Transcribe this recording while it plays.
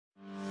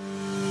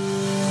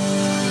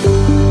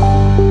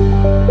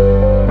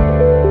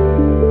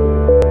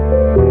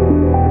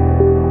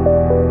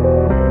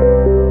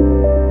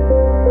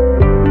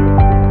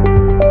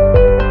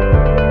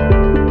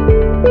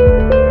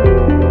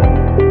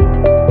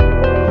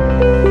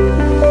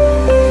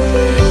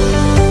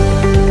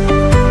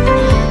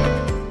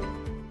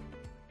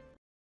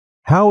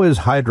How is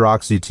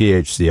hydroxy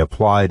THC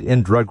applied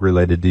in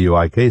drug-related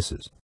DUI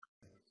cases?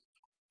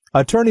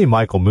 Attorney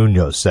Michael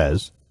Munoz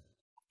says,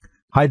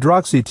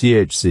 hydroxy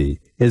THC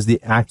is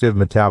the active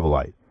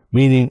metabolite,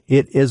 meaning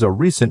it is a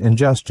recent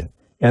ingestion,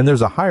 and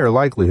there's a higher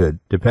likelihood,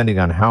 depending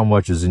on how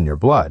much is in your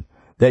blood,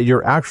 that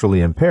you're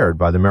actually impaired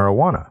by the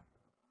marijuana.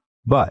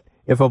 But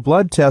if a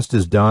blood test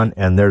is done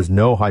and there's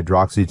no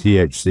hydroxy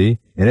THC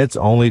and it's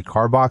only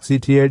carboxy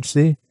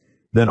THC,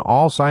 then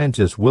all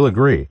scientists will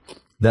agree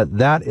that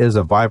that is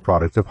a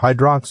byproduct of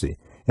hydroxy,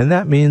 and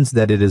that means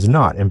that it is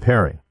not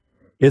impairing.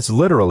 It's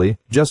literally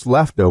just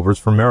leftovers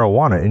from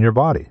marijuana in your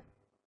body.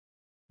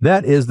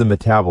 That is the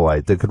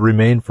metabolite that could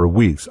remain for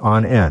weeks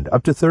on end,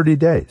 up to 30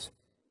 days.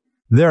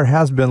 There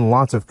has been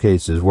lots of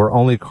cases where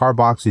only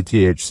carboxy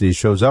THC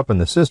shows up in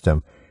the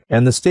system,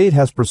 and the state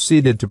has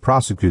proceeded to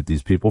prosecute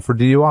these people for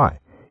DUI,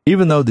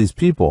 even though these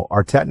people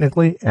are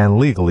technically and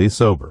legally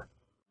sober.